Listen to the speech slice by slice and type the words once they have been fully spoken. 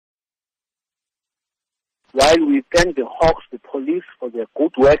while we thank the Hawks, the police, for the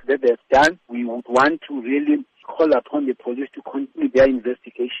good work that they've done, we would want to really call upon the police to continue their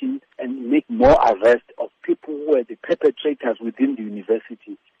investigation and make more arrests of people who were the perpetrators within the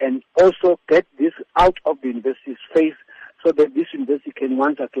university, and also get this out of the university's face so that this university can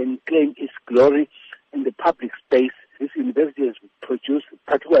once again claim its glory in the public space. This university has produced,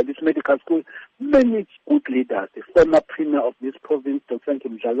 particularly this medical school, many good leaders. The former premier of this province, Dr.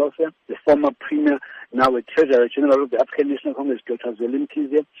 Jagjivan, the former premier, now a Treasurer General of the African National Congress, Dr.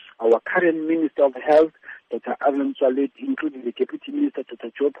 KZN, our current Minister of Health, Dr. Alan Swaleti, including the Deputy Minister,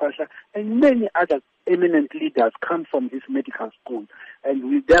 Dr. Joe Pasha, and many other eminent leaders come from this medical school. And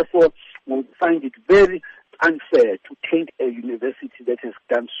we therefore will find it very unfair to taint a university that has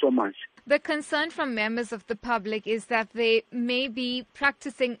done so much. The concern from members of the public is that they may be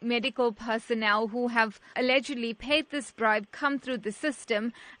practicing medical personnel who have allegedly paid this bribe, come through the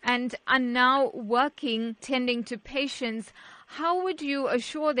system, and are now working, tending to patients. How would you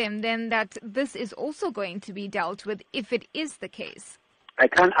assure them then that this is also going to be dealt with if it is the case? I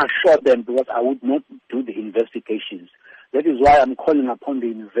can't assure them because I would not do the investigations. That is why I'm calling upon the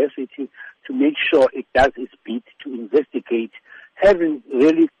university to make sure it does its bit to investigate. Having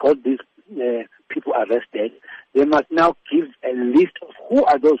really got these people arrested, they must now give a list of who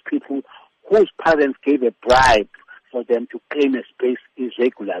are those people whose parents gave a bribe for them to claim a space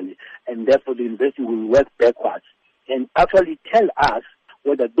irregularly, and therefore the university will work backwards and actually tell us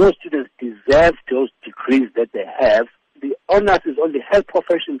whether those students deserve those degrees that they have. The onus is on the Health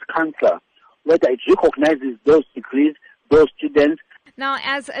Professions Council, whether it recognizes those degrees, those students. Now,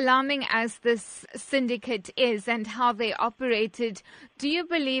 as alarming as this syndicate is and how they operated, do you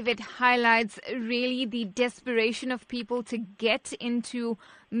believe it highlights really the desperation of people to get into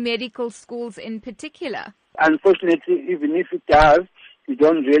medical schools in particular? Unfortunately, even if it does, we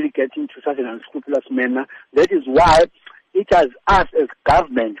don't really get into such an unscrupulous manner. That is why it has us as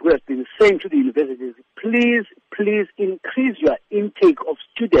government who has been saying to the universities, please increase your intake of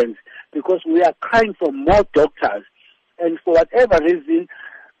students because we are crying for more doctors. And for whatever reason,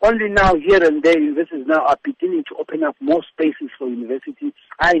 only now here and there, universities now are beginning to open up more spaces for universities.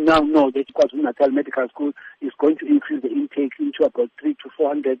 I now know that KwaZulu-Natal Medical School is going to increase the intake into about 300 to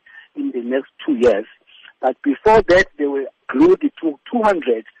 400 in the next 2 years. But before that, they were glued to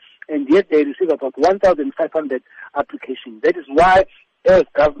 200, and yet they received about 1,500 applications. That is why, as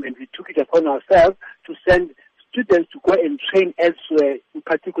government, we took it upon ourselves to send students to go and train elsewhere, in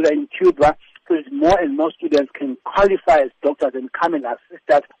particular in Cuba, so that more and more students can qualify as doctors and come and assist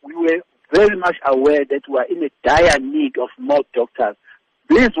us. We were very much aware that we are in a dire need of more doctors.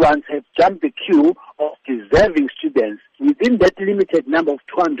 These ones have jumped the queue of deserving students. Within that limited number of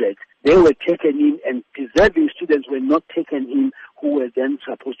 200, they were taken in, and deserving students were not taken in who were then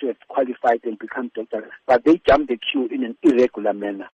supposed to have qualified and become doctors. But they jumped the queue in an irregular manner.